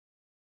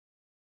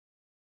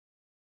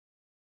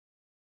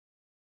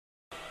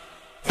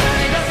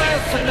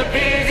and the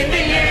beers in the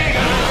air.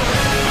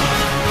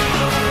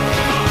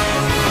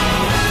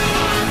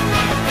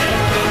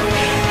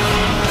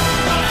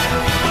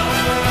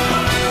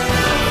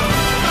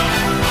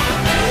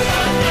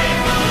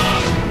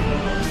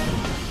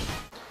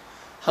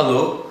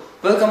 Hello,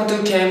 welcome to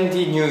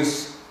KMD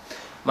News.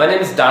 My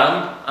name is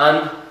Dan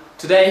and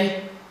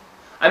today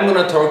I'm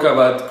gonna talk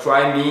about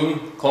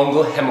Crimean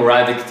Congo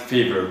hemorrhagic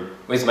fever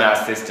with my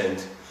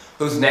assistant,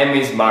 whose name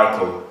is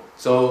Marco.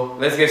 So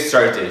let's get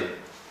started.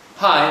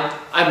 Hi,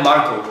 I'm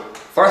Marco.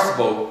 First of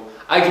all,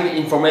 I give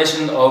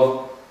information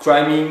of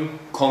Crimean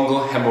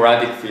Congo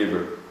hemorrhagic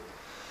fever.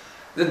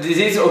 The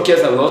disease occurs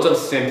a lot of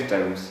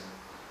symptoms,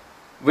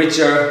 which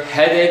are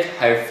headache,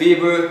 high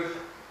fever,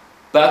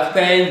 back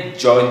pain,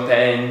 joint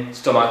pain,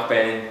 stomach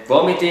pain,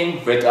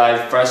 vomiting, red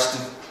eyes,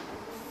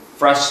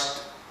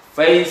 flushed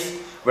face,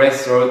 red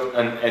throat,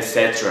 and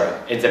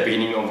etc. in the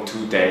beginning of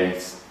 2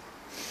 days.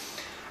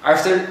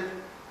 After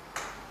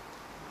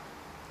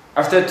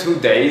 2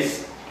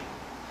 days,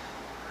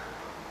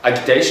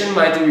 agitation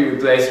might be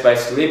replaced by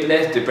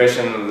sleepiness,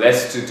 depression, and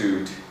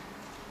lassitude.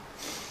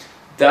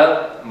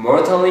 The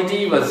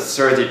mortality was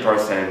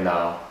 30%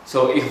 now.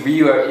 So if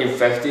we were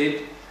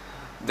infected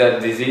the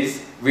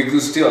disease, we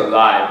could still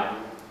alive,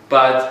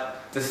 but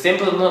the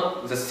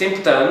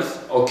symptoms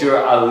occur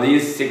at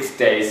least 6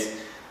 days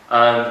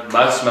and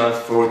maximum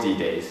 40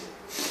 days.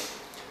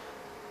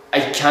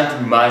 I can't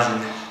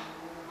imagine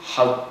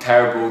how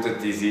terrible the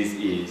disease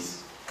is.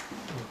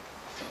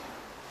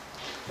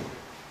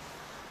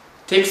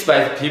 Ticks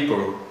bite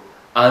people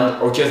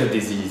and occur the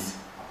disease.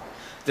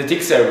 The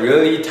ticks are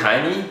really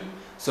tiny,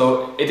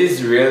 so it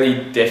is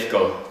really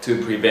difficult to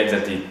prevent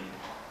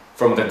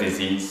from the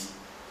disease.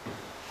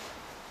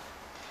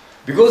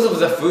 Because of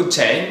the food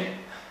chain,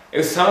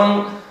 it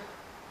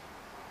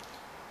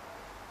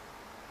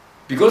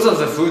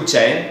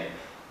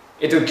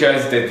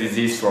occurs the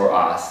disease for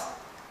us.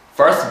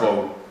 First of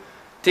all,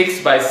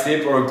 ticks bite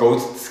sheep or goat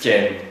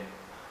skin,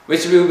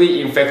 which will be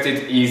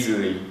infected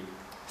easily.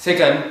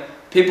 Second,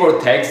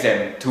 people take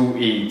them to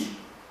eat.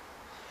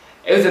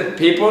 If the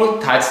people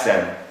touch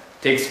them,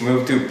 ticks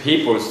move to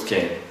people's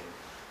skin.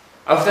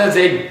 After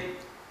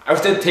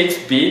ticks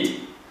bite,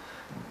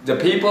 the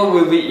people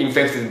will be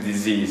infected with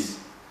disease.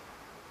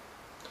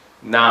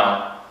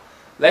 Now,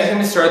 let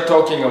me start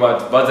talking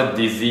about what the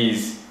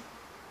disease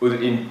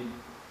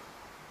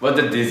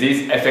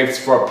affects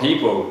for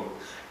people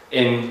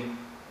in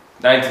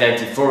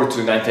 1994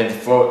 to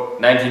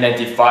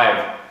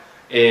 1995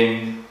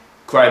 in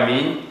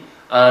Crimea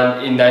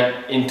and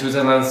in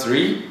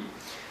 2003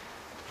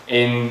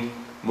 in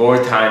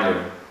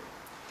Mauritania.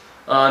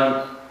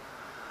 And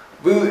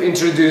we'll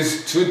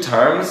introduce 2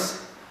 terms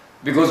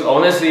because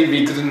honestly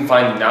we couldn't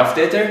find enough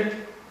data.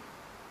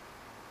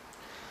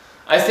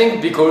 I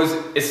think because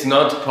it's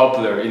not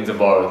popular in the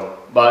world,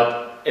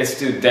 but it's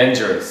still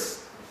dangerous.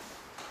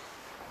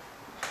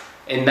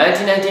 In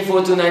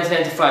 1994 to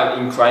 1995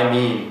 in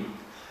Crimea,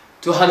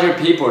 200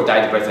 people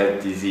died by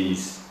that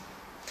disease.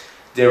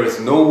 There was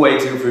no way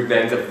to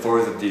prevent the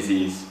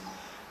disease.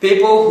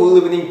 People who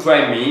lived in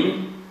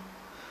Crimea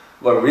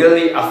were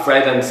really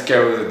afraid and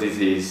scared of the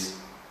disease.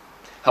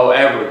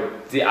 However,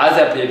 the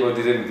other people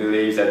didn't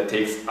believe that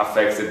ticks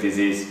affects the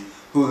disease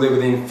who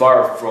lived in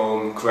far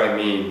from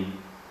Crimea.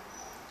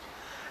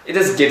 It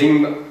is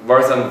getting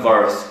worse and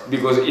worse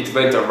because it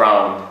went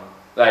around,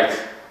 like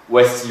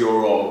West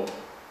Europe.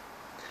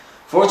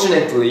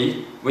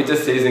 Fortunately, winter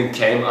season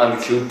came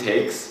and killed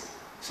ticks,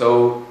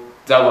 so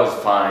that was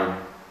fine.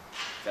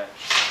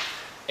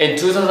 In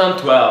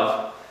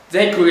 2012,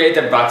 they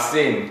created a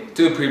vaccine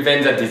to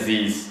prevent the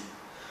disease.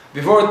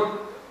 Before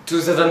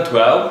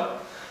 2012,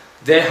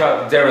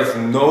 there was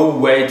no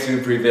way to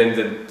prevent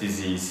the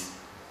disease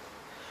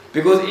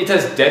because it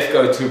is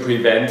difficult to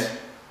prevent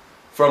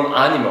from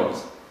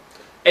animals.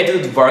 It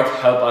would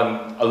help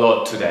a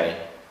lot today.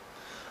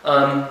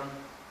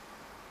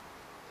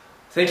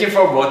 Thank you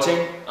for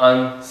watching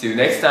and see you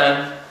next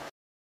time.